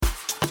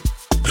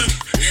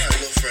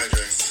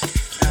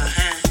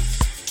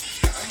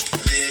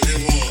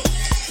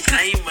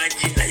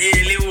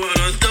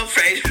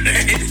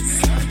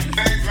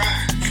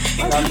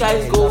You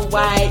guys go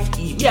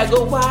Y-E. Yeah,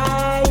 go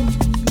Y.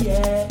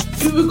 Yeah.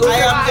 You go I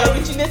am the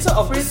originator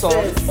of the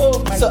song.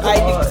 Oh my God.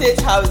 I dictate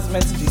how it's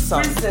meant to be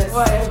sung. Princess.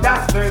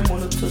 That's very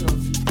monotonous.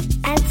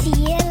 Auntie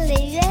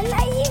Yele, when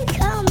are you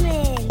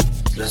coming?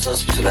 Let's not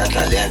speak to that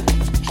Italian.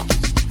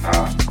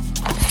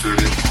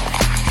 Really?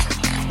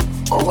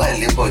 Oh, why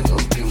labor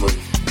don't be money?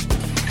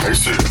 Are you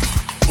serious?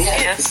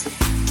 Yes.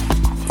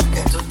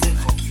 Yeah, don't take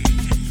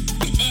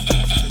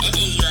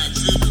You are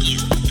so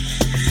cute.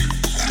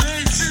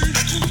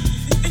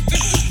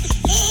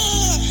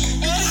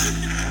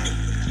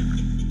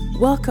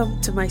 Welcome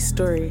to my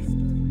story.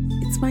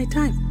 It's my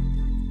time.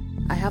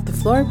 I Have the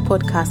Floor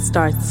podcast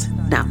starts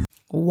now.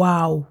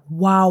 Wow.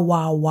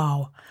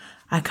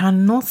 I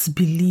cannot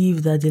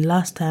believe that the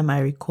last time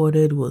I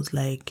recorded was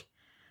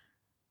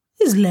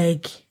it's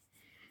like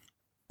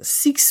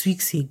 6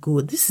 weeks ago.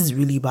 This is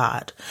really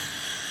bad.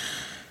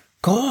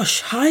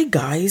 Gosh, hi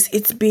guys.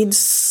 It's been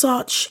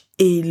such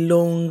a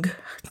long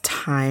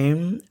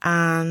time,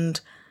 and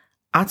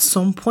at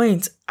some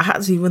point I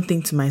had to even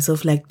think to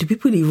myself, do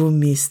people even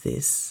miss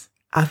this?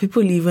 Are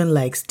people even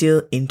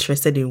still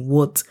interested in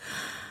what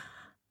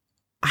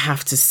I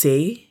have to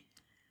say?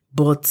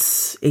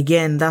 But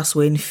again, that's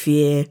when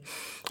fear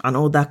and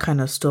all that kind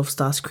of stuff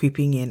starts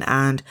creeping in.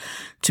 And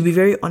to be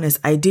very honest,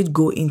 I did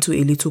go into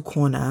a little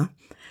corner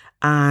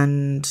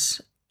and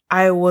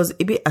I was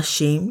a bit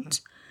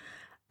ashamed.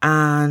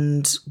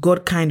 And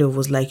God kind of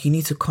was like, you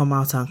need to come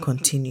out and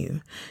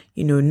continue.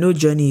 No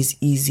journey is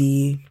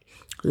easy.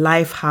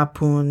 Life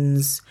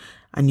happens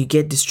and you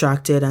get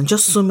distracted and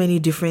just so many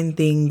different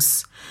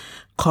things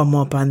come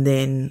up. And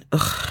then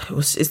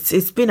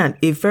it's been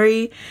a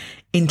very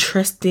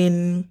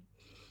interesting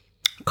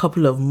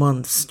couple of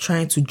months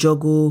trying to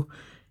juggle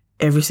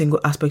every single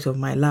aspect of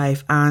my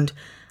life. And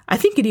I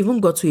think it even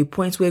got to a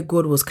point where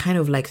God was kind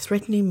of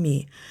threatening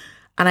me.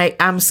 And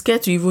I'm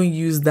scared to even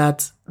use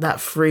that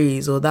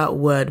phrase or that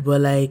word,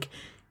 but it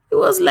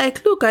was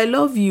look, I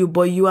love you,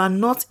 but you are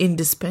not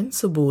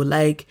indispensable.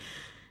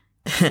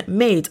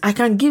 Mate, I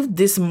can give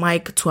this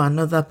mic to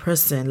another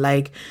person.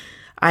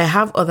 I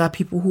have other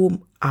people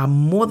who are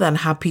more than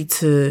happy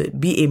to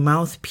be a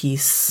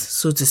mouthpiece,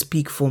 so to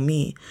speak, for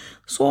me.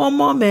 So,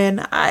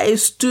 man, I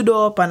stood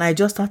up and I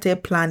just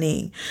started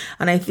planning.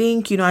 And I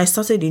think, I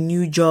started a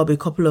new job a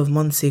couple of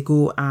months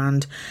ago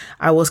and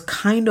I was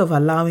kind of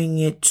allowing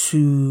it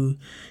to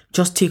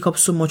just take up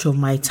so much of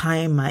my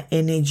time, my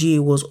energy.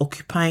 It was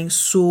occupying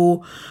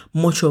so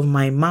much of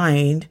my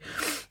mind,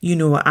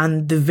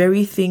 and the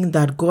very thing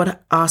that God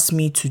asked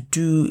me to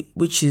do,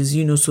 which is,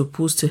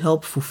 supposed to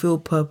help fulfill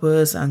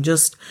purpose and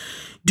just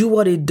do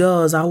what it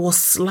does, I was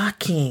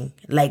slacking.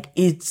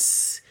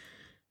 It's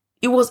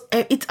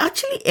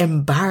actually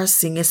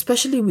embarrassing,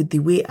 especially with the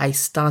way I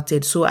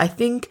started. So I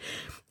think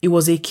it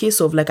was a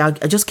case of I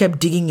just kept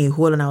digging a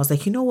hole and I was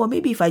like, you know what,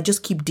 maybe if I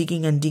just keep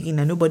digging and digging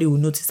and nobody will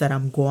notice that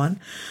I'm gone.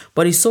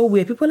 But it's so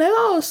weird. People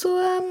are when's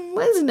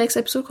the next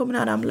episode coming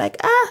out? I'm like,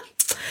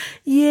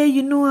 yeah,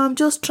 I'm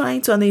just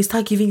trying to, and then you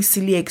start giving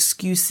silly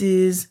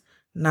excuses.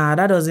 Nah,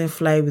 that doesn't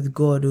fly with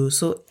God.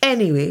 So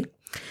anyway,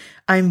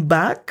 I'm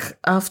back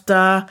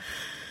after,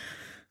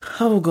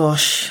 oh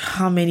gosh,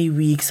 how many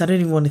weeks? I don't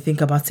even want to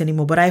think about it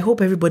anymore, but I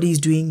hope everybody is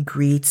doing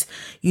great.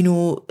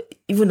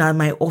 Even at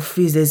my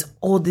office, there's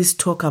all this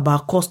talk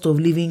about cost of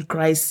living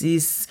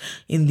crisis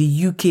in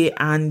the UK,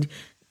 and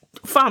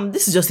fam,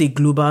 this is just a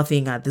global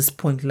thing at this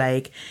point.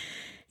 I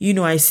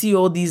see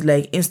all these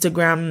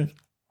Instagram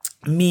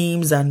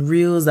memes and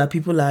reels that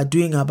people are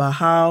doing about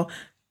how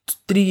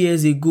 3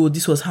 years ago,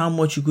 this was how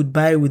much you could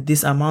buy with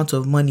this amount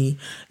of money.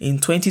 In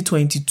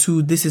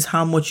 2022, this is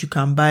how much you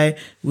can buy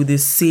with the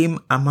same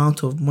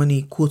amount of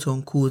money, quote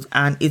unquote.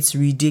 And it's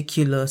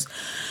ridiculous.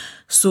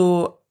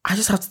 So I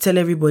just have to tell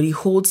everybody,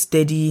 hold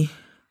steady,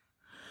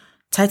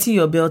 tighten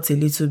your belt a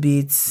little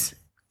bit.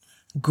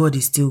 God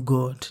is still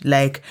God.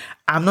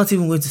 I'm not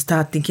even going to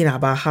start thinking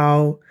about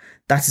how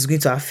that is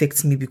going to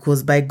affect me,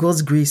 because by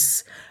God's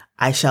grace,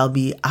 I shall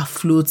be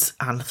afloat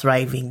and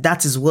thriving.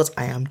 That is what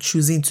I am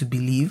choosing to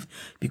believe,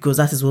 because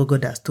that is what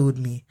God has told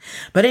me.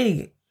 But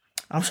anyway,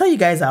 I'm sure you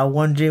guys are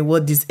wondering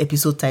what this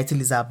episode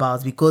title is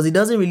about, because it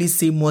doesn't really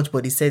say much,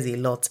 but it says a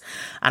lot.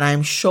 And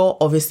I'm sure,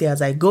 obviously,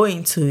 as I go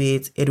into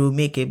it, it will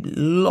make a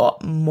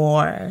lot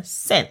more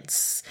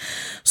sense.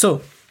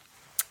 So,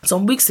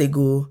 some weeks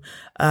ago,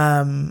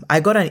 I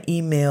got an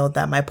email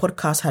that my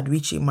podcast had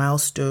reached a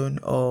milestone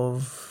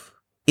of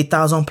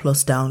 1,000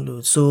 plus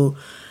downloads. So,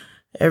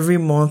 every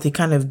month, they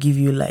kind of give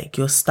you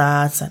your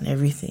stats and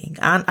everything.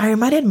 And I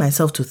reminded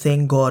myself to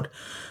thank God,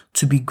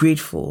 to be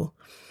grateful.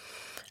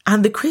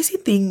 And the crazy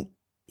thing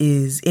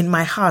is, in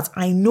my heart,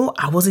 I know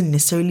I wasn't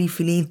necessarily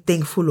feeling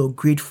thankful or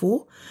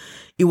grateful.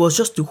 It was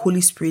just the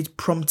Holy Spirit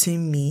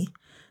prompting me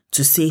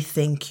to say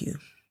thank you.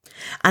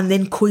 And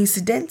then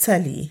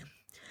coincidentally,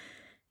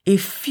 I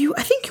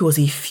think it was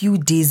a few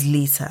days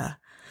later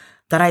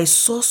that I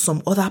saw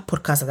some other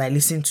podcasts that I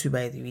listened to,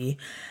 by the way,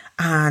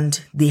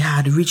 and they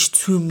had reached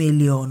 2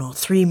 million or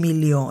 3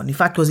 million. In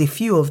fact, it was a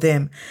few of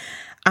them.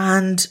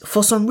 And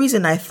for some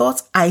reason, I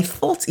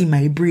thought in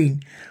my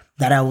brain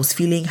that I was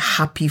feeling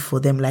happy for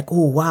them. Like,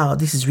 oh, wow,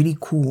 this is really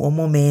cool.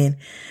 Oh, man.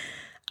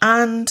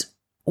 And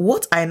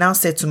what I now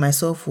said to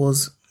myself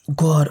was,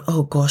 God,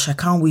 oh gosh, I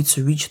can't wait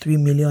to reach 3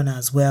 million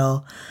as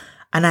well.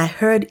 And I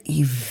heard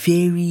a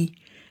very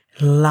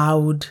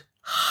loud,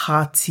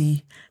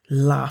 hearty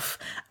laugh.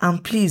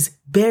 And please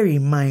bear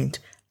in mind,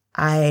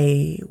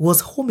 I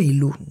was home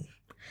alone.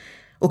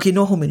 Okay,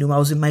 not home alone. I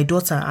was with my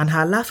daughter, and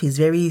her laugh is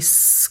very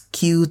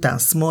cute and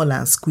small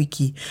and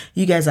squeaky.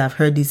 You guys have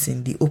heard this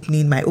in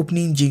my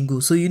opening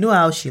jingle, so you know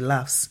how she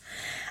laughs.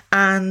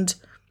 And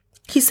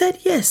he said,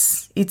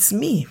 yes, it's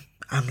me.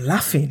 I'm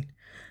laughing.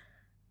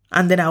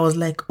 And then I was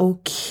like,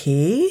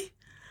 okay.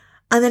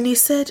 And then he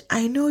said,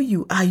 I know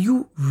you. Are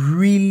you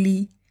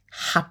really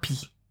happy?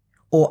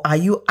 Or are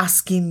you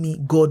asking me,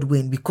 God,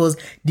 when? Because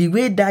the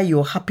way that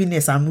your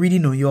happiness I'm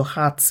reading on your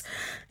heart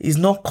is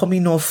not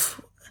coming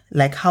off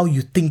like how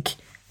you think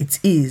it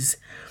is.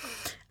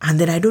 And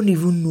then I don't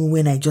even know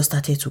when I just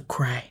started to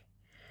cry.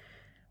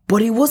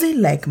 But it wasn't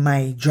like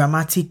my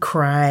dramatic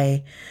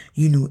cry,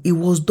 it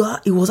was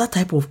that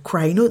type of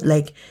cry,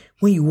 like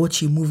when you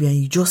watch a movie and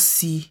you just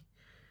see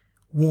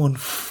one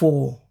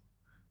fall.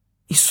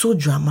 It's so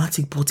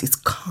dramatic, but it's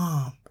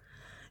calm,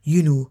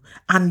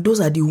 and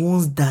those are the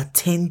ones that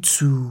tend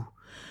to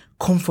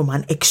come from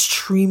an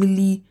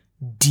extremely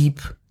deep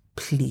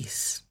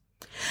place.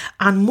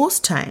 And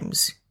most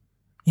times,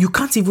 you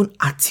can't even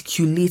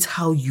articulate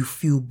how you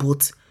feel,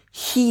 but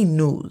he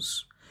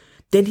knows.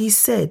 Then he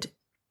said,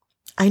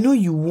 I know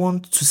you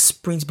want to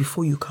sprint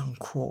before you can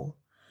crawl.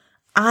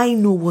 I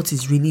know what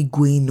is really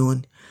going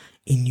on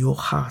in your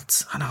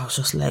heart. And I was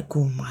just like,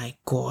 oh my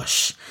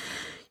gosh.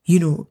 He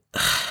now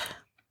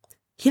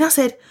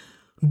said,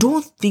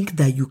 don't think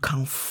that you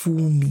can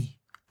fool me.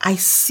 I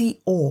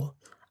see all.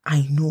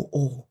 I know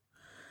all.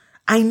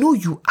 I know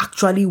you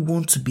actually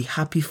want to be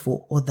happy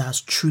for others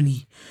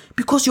truly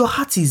because your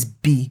heart is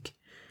big.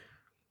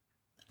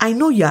 I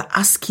know you're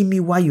asking me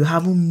why you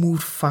haven't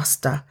moved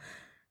faster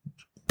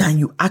than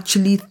you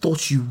actually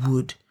thought you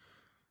would.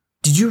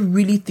 Did you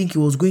really think it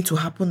was going to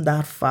happen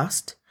that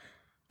fast?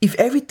 If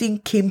everything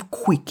came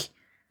quick,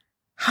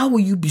 how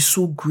will you be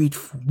so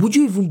grateful? Would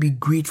you even be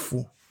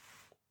grateful?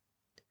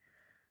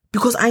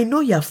 Because I know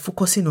you're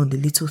focusing on the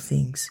little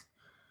things.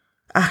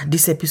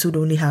 This episode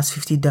only has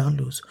 50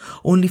 downloads.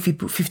 Only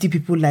 50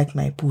 people liked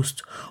my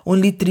post.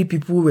 Only 3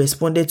 people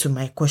responded to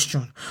my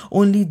question.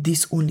 Only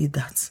this, only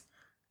that.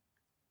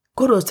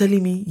 God was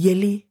telling me,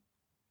 Yele,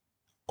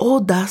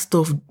 all that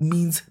stuff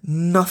means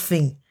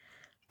nothing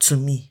to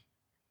me.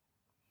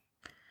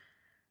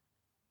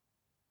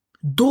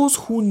 Those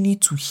who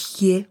need to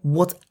hear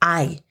what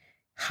I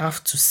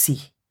have to say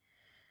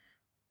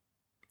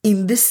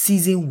in this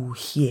season will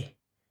hear.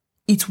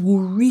 It will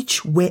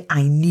reach where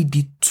I need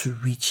it to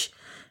reach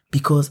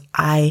because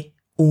I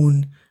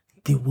own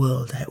the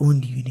world. I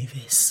own the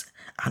universe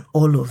and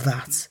all of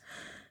that.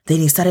 Then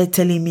he started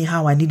telling me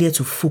how I needed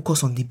to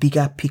focus on the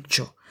bigger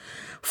picture.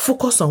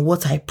 Focus on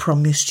what I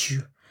promised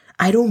you.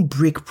 I don't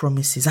break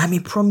promises. I'm a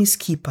promise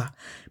keeper.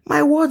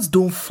 My words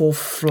don't fall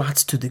flat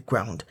to the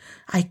ground.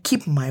 I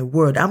keep my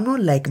word. I'm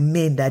not like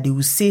men that they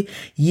will say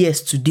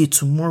yes today,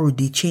 tomorrow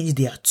they change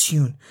their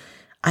tune.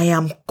 I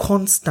am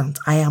constant.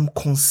 I am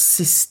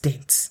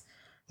consistent.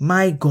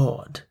 My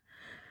God.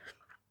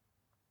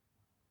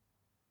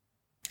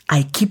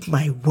 I keep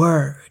my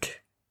word.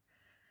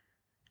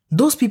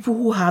 Those people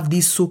who have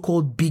these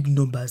so-called big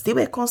numbers, they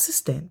were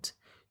consistent.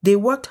 They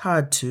worked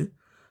hard too,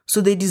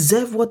 so they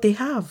deserve what they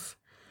have.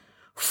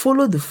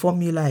 Follow the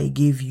formula I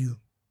gave you.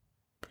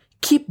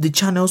 Keep the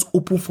channels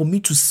open for me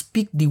to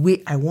speak the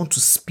way I want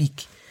to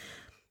speak.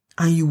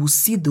 And you will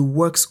see the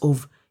works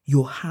of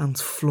your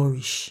hands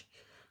flourish.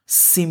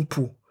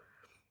 Simple.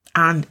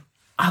 And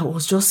I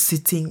was just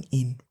sitting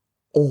in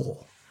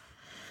awe.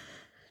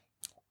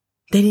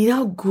 Then he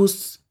now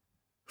goes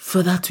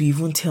further to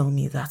even tell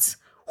me that,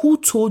 who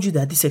told you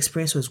that this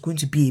experience was going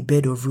to be a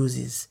bed of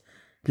roses?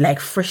 Like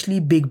freshly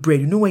baked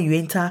bread. You know when you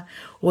enter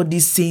all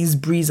these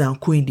Sainsbury's and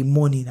Co in the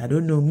morning, I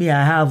don't know, me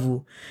I have,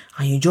 and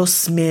you just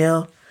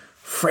smell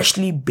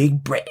freshly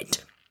baked bread.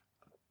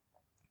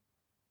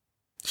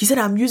 He said,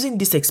 I'm using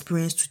this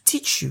experience to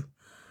teach you.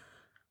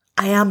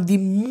 I am the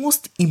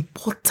most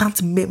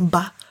important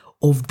member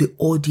of the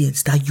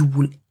audience that you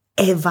will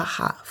ever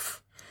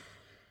have.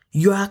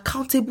 You are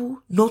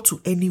accountable not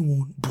to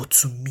anyone but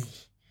to me.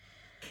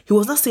 He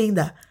was not saying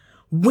that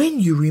when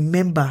you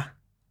remember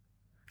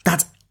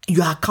that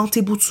you are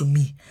accountable to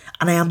me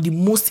and I am the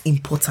most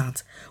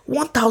important,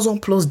 1,000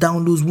 plus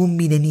downloads won't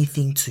mean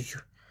anything to you.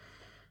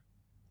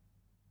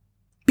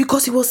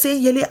 Because he was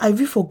saying, Yele, have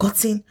you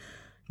forgotten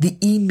the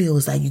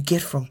emails that you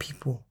get from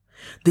people?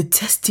 The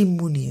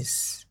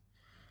testimonies.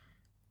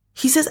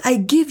 He says, I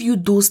give you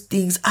those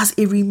things as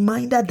a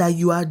reminder that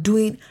you are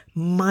doing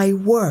my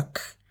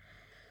work.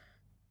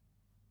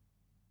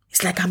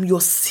 It's like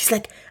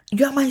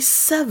you are my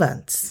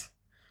servant.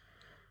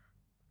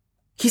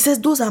 He says,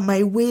 those are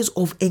my ways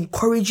of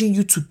encouraging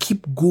you to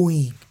keep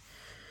going.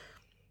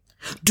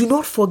 Do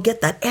not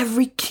forget that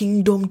every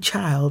kingdom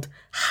child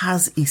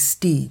has a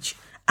stage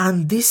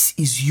and this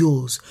is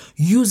yours.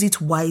 Use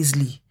it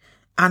wisely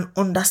and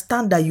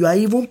understand that you are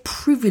even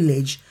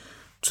privileged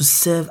to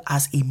serve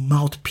as a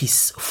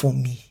mouthpiece for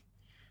me.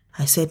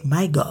 I said,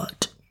 my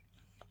God.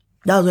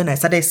 That was when I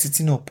started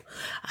sitting up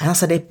and I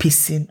started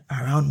pacing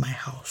around my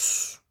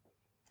house.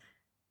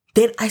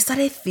 Then I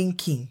started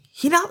thinking,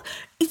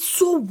 it's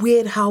so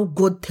weird how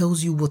God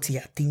tells you what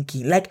you're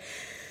thinking. Like,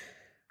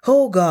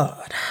 oh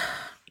God.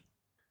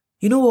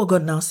 You know what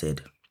God now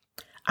said?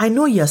 I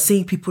know you're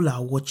saying people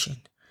are watching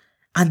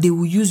and they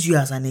will use you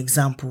as an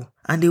example.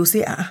 And they will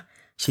say,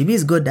 Shebi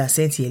is God that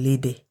sent your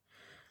lady.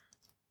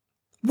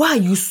 Why are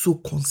you so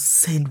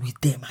concerned with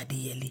them,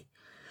 Adeyele?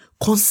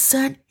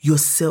 Concern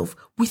yourself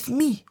with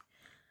me.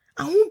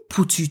 I won't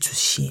put you to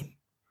shame.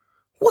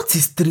 What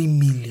is 3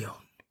 million?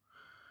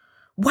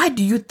 Why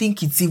do you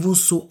think it's even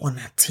so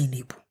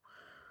unattainable?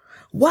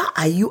 Why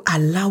are you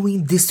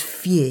allowing this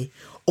fear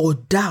or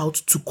doubt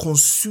to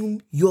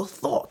consume your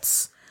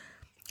thoughts?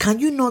 Can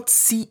you not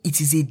see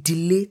it is a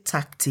delay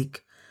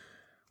tactic?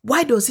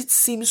 Why does it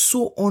seem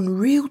so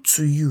unreal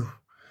to you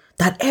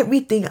that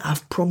everything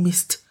I've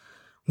promised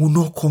will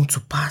not come to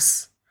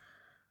pass?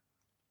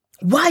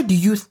 Why do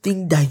you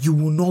think that you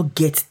will not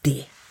get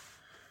there?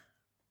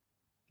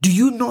 Do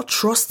you not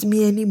trust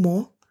me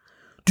anymore?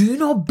 Do you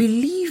not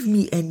believe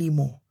me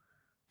anymore?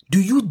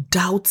 Do you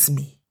doubt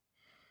me?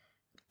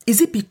 Is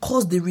it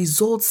because the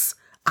results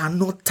are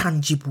not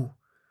tangible?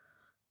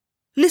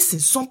 Listen,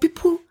 some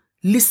people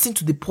listen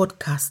to the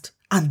podcast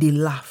and they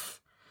laugh.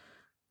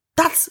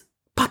 That's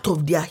part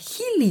of their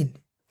healing,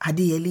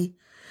 Adeyele.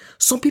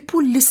 Some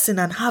people listen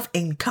and have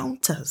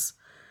encounters.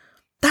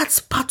 That's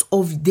part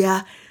of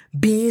their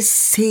being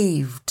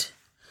saved.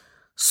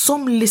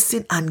 Some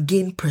listen and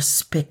gain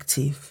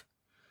perspective.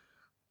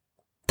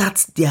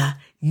 That's their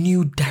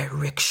new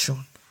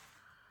direction.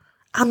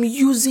 I'm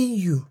using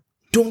you.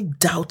 Don't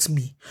doubt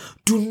me.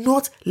 Do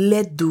not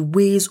let the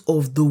ways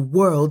of the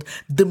world,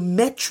 the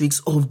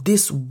metrics of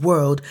this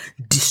world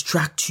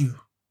distract you.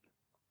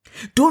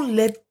 Don't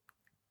let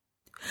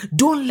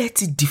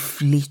it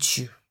deflate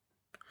you.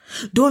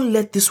 Don't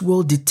let this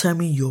world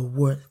determine your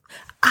worth.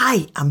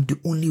 I am the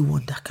only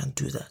one that can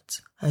do that.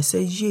 I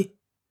said, yeah.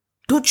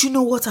 Don't you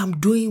know what I'm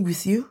doing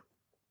with you?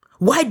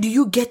 Why do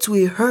you get to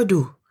a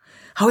hurdle,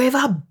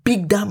 however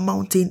big that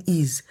mountain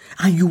is,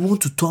 and you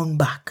want to turn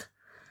back?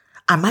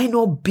 Am I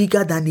not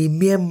bigger than a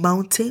mere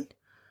mountain?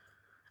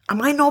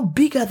 Am I not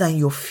bigger than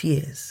your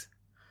fears?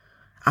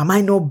 Am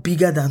I not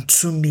bigger than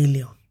 2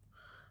 million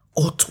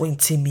or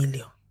 20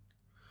 million?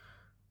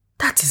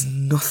 That is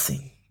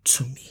nothing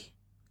to me.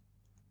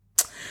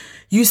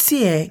 You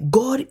see,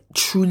 God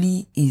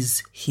truly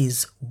is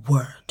his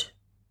word.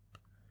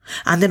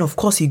 And then, of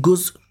course, he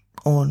goes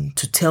on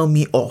to tell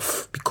me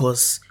off,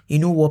 because you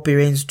know what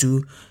parents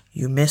do?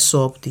 You mess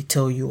up, they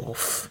tell you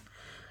off.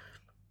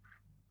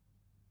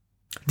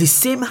 The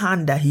same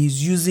hand that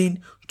he's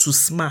using to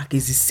smack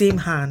is the same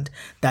hand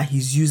that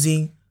he's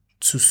using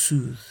to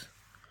soothe.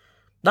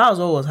 That was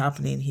what was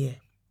happening here.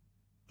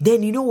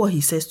 Then you know what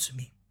he says to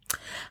me?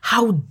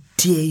 How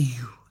dare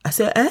you? I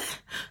said,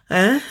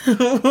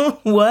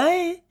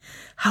 Why?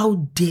 How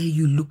dare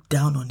you look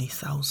down on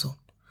 1,000?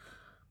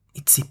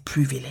 It's a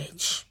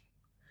privilege.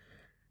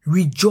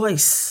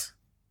 Rejoice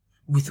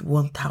with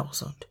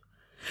 1,000.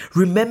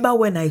 Remember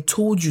when I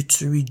told you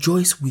to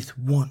rejoice with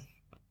 1?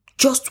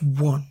 Just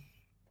 1.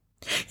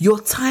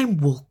 Your time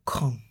will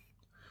come.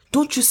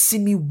 Don't you see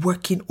me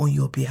working on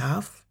your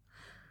behalf?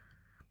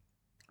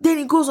 Then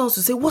he goes on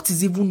to say, what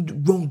is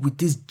even wrong with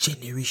this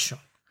generation?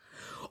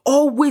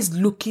 Always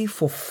looking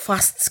for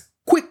fast,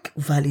 quick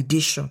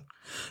validation.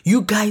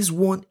 You guys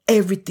want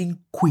everything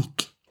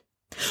quick.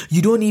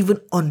 You don't even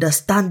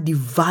understand the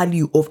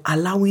value of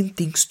allowing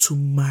things to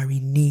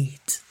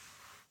marinate.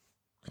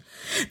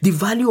 The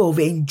value of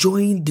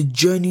enjoying the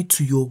journey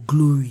to your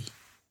glory.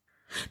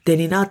 Then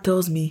he now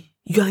tells me,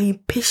 you are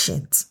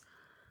impatient.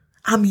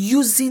 I'm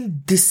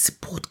using this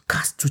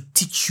podcast to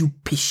teach you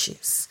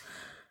patience.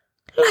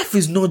 Life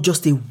is not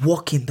just a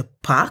walk in the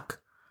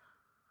park.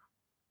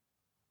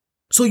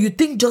 So you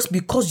think just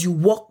because you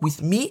walk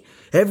with me,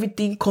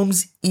 everything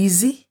comes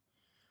easy?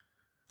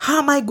 How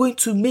am I going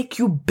to make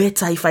you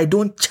better if I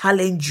don't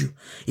challenge you,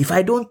 if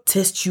I don't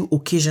test you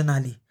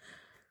occasionally?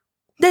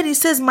 Then he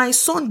says, my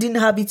son didn't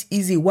have it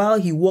easy while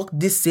he walked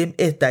this same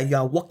earth that you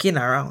are walking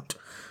around.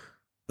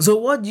 So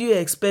what do you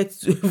expect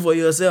for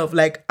yourself?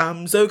 Like,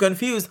 I'm so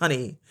confused,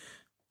 honey.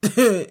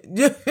 And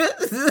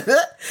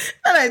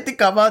I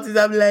think about it,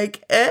 I'm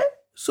like,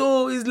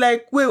 So it's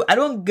like, wait, I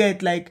don't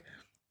get, like,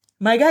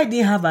 my guy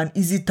didn't have an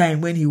easy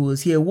time when he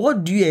was here.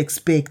 What do you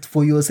expect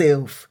for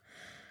yourself?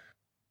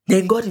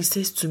 Then God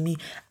says to me,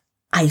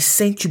 I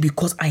sent you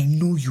because I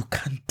know you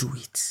can do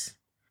it.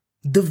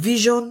 The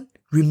vision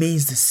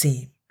remains the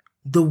same.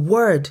 The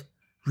word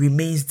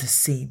remains the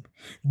same.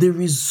 The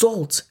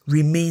result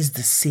remains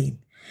the same.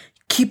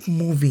 Keep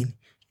moving,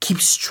 keep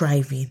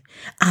striving,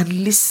 and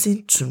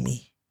listen to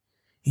me.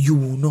 You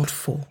will not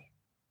fall.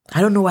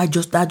 I don't know why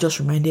that just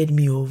reminded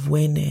me of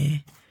when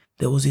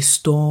there was a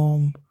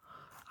storm,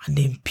 and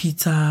then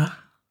Peter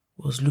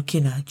was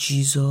looking at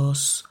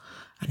Jesus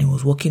and he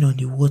was walking on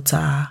the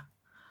water.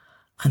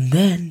 And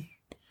then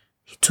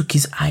he took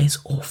his eyes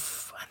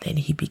off and then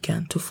he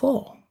began to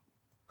fall.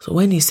 So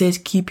when he says,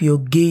 keep your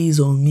gaze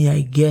on me,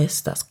 I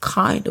guess that's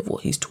kind of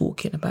what he's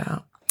talking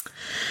about.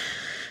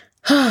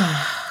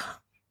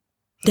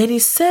 Then he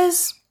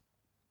says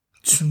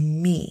to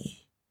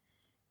me,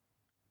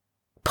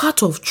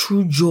 part of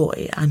true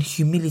joy and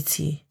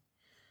humility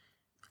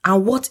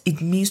and what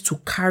it means to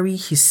carry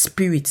his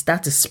spirit,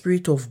 that is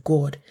spirit of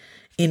God,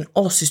 in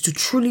us is to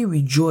truly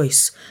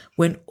rejoice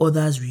when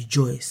others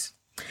rejoice.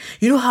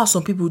 You know how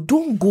some people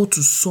don't go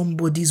to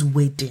somebody's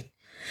wedding.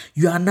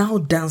 You are now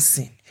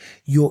dancing.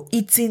 You're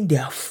eating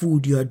their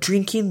food. You're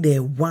drinking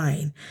their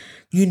wine.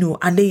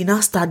 And then you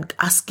now start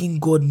asking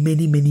God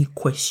many, many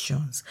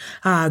questions.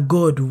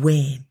 God,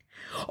 when?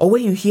 Or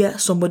when you hear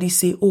somebody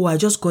say, oh, I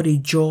just got a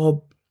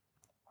job.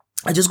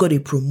 I just got a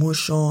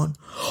promotion,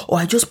 or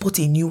I just bought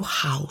a new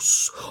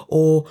house,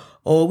 or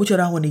which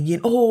other one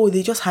again? Oh,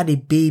 they just had a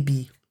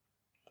baby.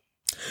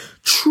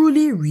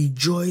 Truly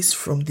rejoice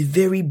from the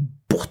very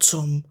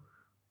bottom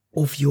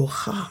of your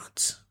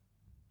heart.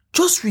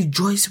 Just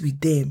rejoice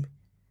with them.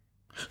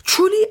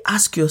 Truly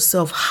ask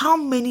yourself, how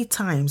many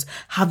times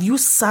have you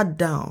sat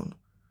down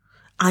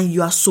and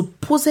you are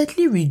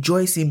supposedly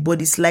rejoicing,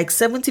 but it's like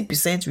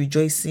 70%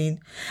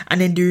 rejoicing,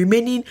 and then the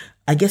remaining,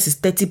 I guess, is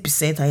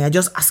 30%, and you're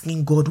just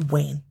asking God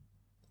when?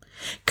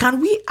 Can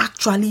we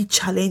actually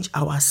challenge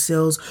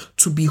ourselves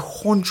to be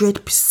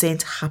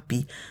 100%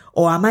 happy?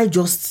 Or am I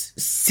just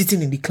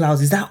sitting in the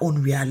clouds? Is that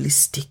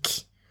unrealistic?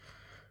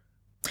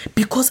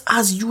 Because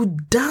as you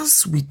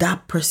dance with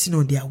that person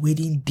on their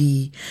wedding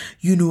day,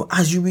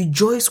 as you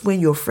rejoice when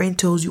your friend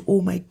tells you,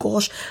 oh my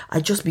gosh,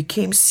 I just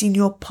became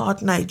senior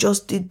partner, I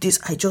just did this,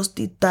 I just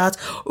did that,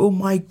 oh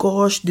my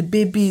gosh, the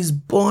baby is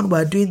born,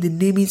 we're doing the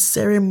naming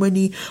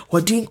ceremony,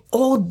 we're doing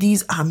all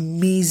these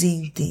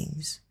amazing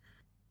things.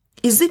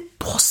 Is it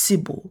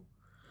possible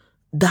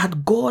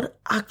that God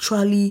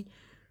actually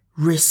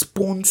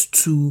responds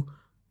to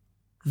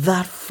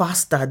that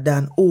faster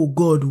than, oh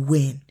God,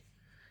 when?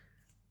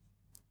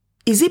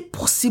 Is it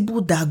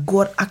possible that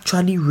God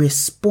actually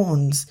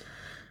responds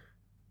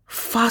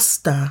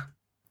faster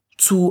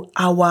to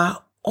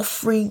our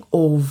offering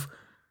of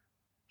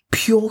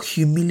pure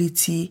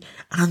humility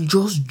and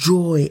just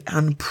joy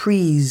and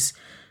praise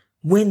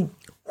when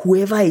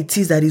whoever it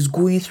is that is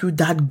going through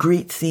that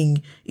great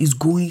thing is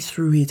going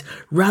through it,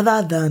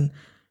 rather than,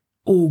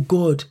 oh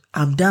God,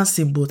 I'm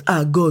dancing, but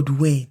God,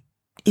 when?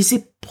 Is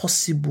it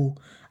possible?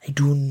 I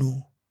don't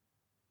know.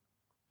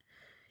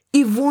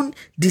 Even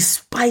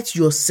despite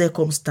your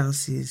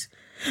circumstances,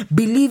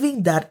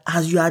 believing that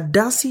as you are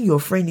dancing your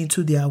friend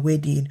into their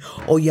wedding,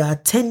 or you are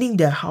attending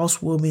their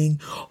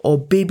housewarming or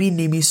baby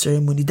naming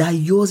ceremony, that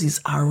yours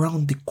is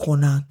around the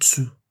corner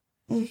too.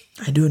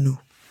 I don't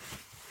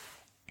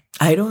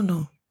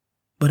know.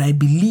 But I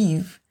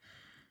believe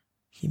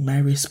he might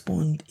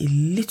respond a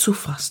little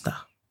faster.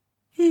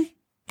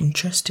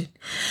 Interesting.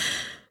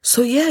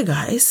 So yeah,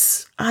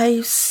 guys, I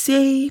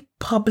say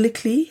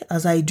publicly,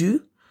 as I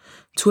do,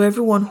 to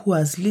everyone who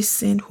has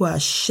listened, who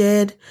has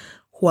shared,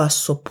 who has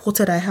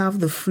supported, I have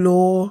the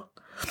floor.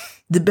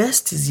 The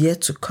best is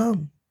yet to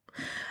come.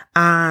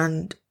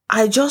 And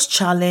I just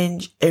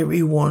challenge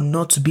everyone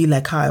not to be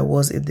like how I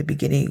was in the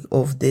beginning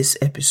of this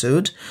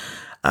episode.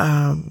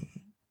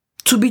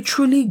 To be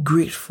truly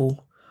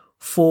grateful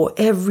for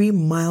every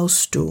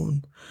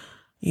milestone.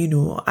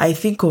 I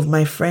think of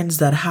my friends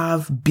that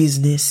have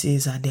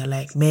businesses and they're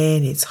like,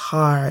 man, it's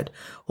hard,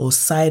 or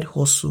side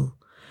hustle.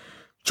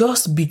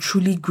 Just be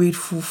truly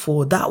grateful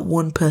for that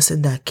one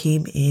person that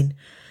came in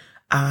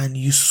and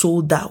you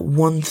sold that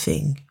one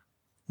thing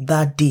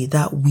that day,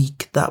 that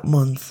week, that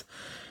month.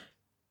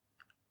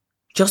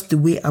 Just the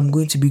way I'm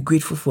going to be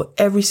grateful for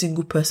every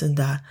single person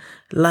that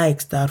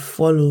likes, that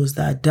follows,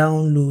 that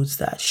downloads,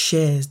 that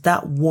shares,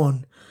 that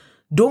one.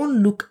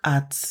 Don't look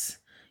at,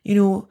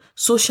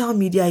 social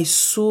media is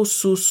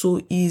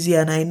so easy,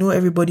 and I know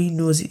everybody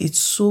knows it. It's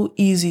so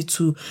easy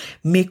to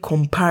make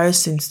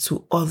comparisons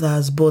to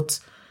others, but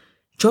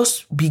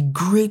just be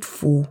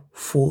grateful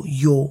for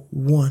your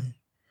one.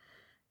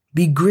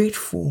 Be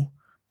grateful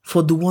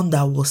for the one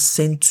that was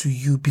sent to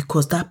you,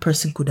 because that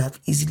person could have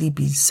easily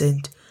been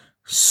sent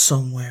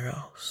somewhere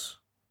else.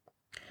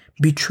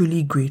 Be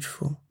truly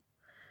grateful.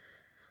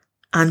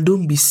 And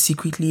don't be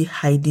secretly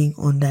hiding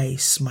under a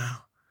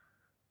smile,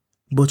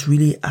 but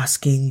really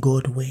asking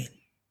God when.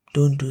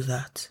 Don't do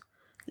that.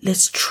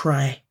 Let's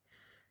try.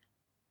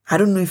 I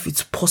don't know if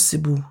it's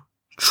possible,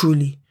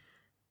 truly.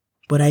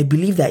 But I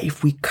believe that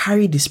if we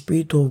carry the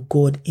Spirit of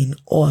God in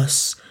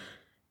us,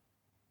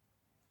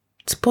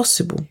 it's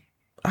possible.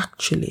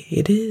 Actually,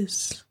 it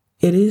is.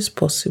 It is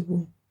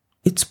possible.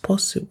 It's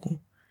possible.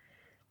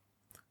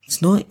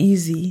 It's not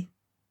easy,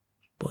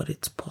 but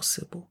it's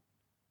possible.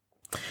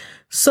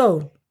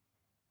 So,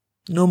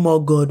 no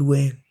more God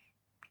when.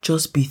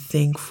 Just be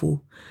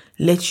thankful.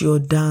 Let your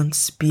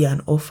dance be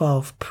an offer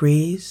of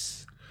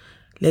praise.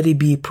 Let it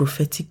be a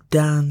prophetic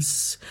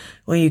dance.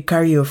 When you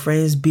carry your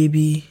friend's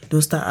baby,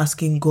 don't start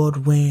asking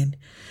God when.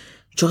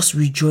 just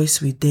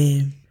rejoice with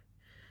them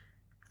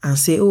and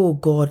say, oh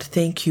God,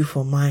 thank you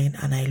for mine,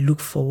 and I look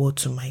forward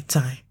to my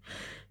time.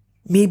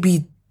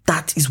 Maybe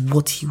that is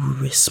what he will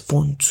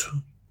respond to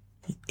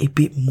a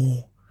bit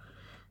more.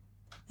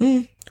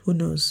 Who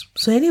knows?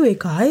 So anyway,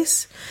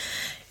 guys,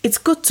 it's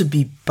good to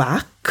be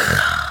back.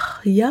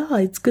 Yeah,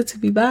 it's good to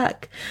be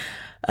back.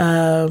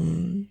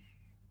 Thank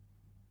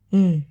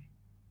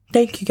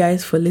you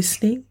guys for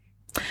listening.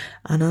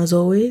 And as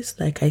always,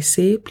 like I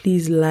say,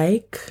 please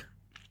like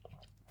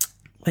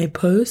my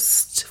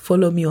post.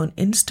 Follow me on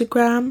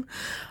Instagram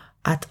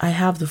at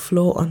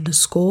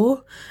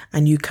IHaveTheFloor_,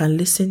 and you can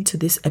listen to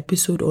this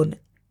episode on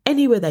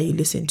anywhere that you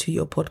listen to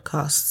your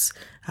podcasts.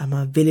 I'm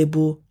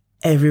available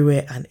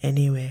everywhere and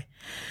anywhere.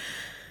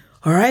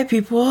 All right,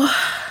 people,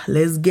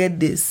 let's get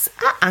this.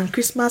 And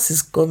Christmas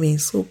is coming,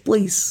 so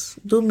please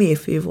do me a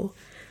favor.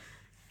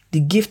 The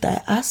gift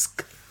I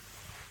ask,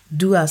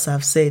 do as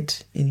I've said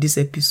in this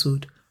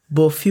episode,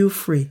 but feel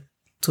free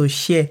to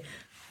share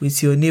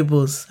with your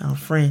neighbors and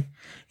friends.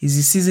 It's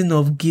the season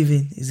of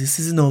giving. It's the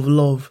season of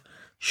love.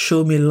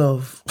 Show me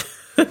love.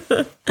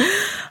 All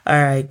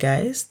right,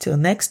 guys. Till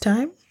next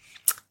time,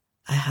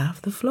 I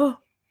have the floor.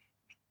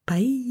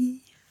 Bye.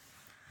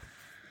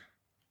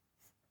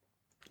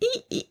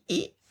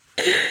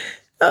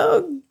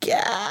 Oh,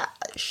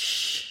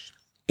 gosh.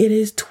 It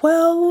is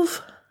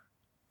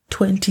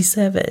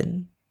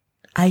 12:27.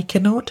 I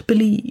cannot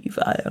believe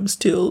I am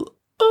still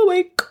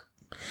awake.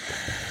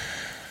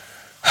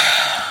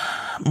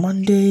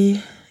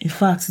 Monday. In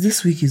fact,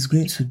 this week is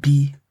going to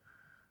be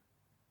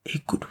a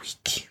good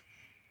week.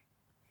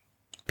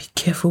 Be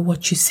careful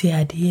what you say,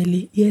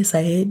 Adele. Yes,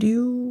 I heard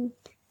you.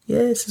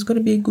 Yes, it's going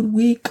to be a good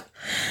week.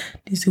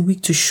 This is a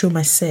week to show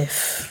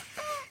myself.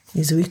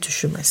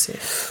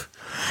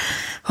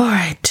 All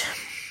right.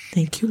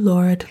 Thank you,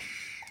 Lord.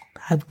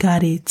 I've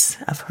got it.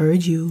 I've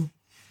heard you.